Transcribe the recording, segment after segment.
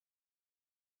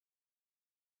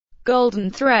Golden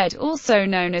thread, also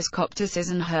known as coptis, is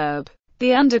an herb.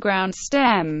 The underground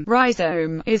stem,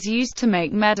 rhizome, is used to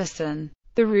make medicine.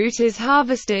 The root is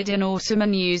harvested in autumn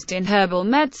and used in herbal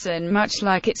medicine much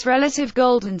like its relative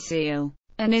golden seal,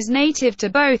 and is native to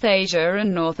both Asia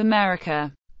and North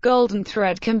America. Golden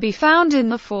thread can be found in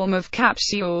the form of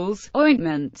capsules,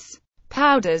 ointments,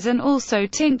 powders and also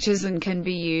tinctures, and can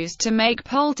be used to make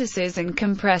poultices and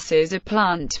compresses, a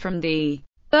plant from the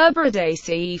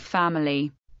Berberaceae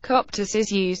family. Coptis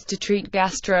is used to treat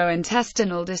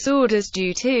gastrointestinal disorders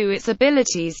due to its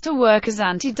abilities to work as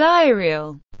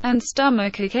antidiarrheal and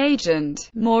stomachache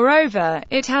agent. Moreover,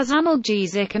 it has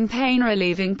analgesic and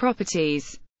pain-relieving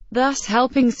properties, thus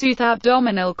helping soothe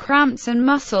abdominal cramps and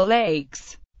muscle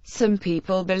aches. Some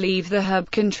people believe the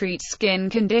herb can treat skin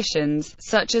conditions,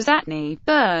 such as acne,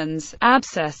 burns,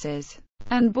 abscesses,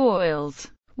 and boils.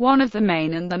 One of the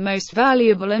main and the most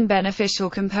valuable and beneficial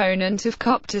component of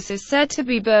coptis is said to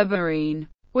be berberine,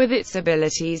 with its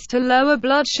abilities to lower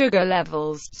blood sugar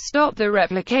levels, stop the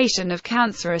replication of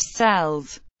cancerous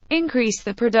cells, increase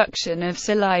the production of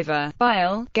saliva,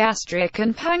 bile, gastric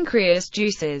and pancreas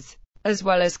juices, as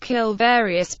well as kill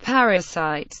various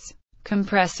parasites.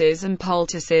 Compresses and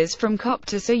poultices from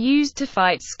coptis are used to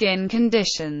fight skin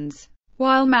conditions,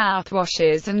 while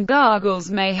mouthwashes and gargles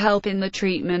may help in the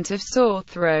treatment of sore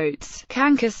throats,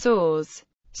 canker sores,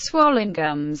 swollen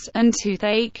gums, and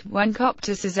toothache. When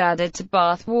coptis is added to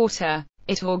bath water,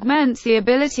 it augments the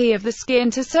ability of the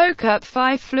skin to soak up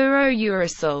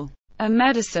 5-fluorouracil, a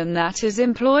medicine that is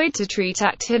employed to treat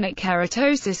actinic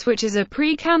keratosis, which is a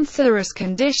precancerous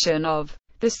condition of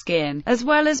the skin, as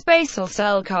well as basal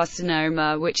cell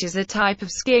carcinoma, which is a type of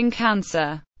skin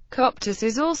cancer. Coptis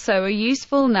is also a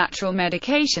useful natural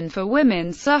medication for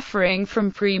women suffering from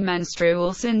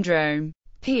premenstrual syndrome,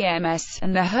 PMS,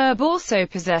 and the herb also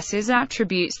possesses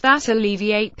attributes that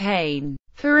alleviate pain.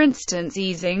 For instance,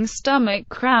 easing stomach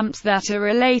cramps that are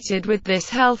related with this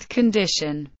health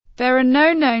condition. There are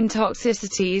no known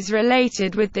toxicities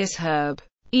related with this herb,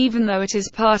 even though it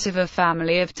is part of a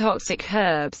family of toxic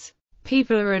herbs.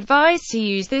 People are advised to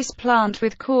use this plant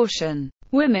with caution.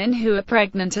 Women who are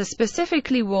pregnant are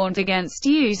specifically warned against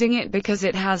using it because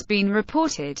it has been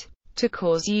reported to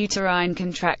cause uterine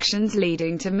contractions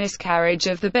leading to miscarriage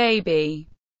of the baby.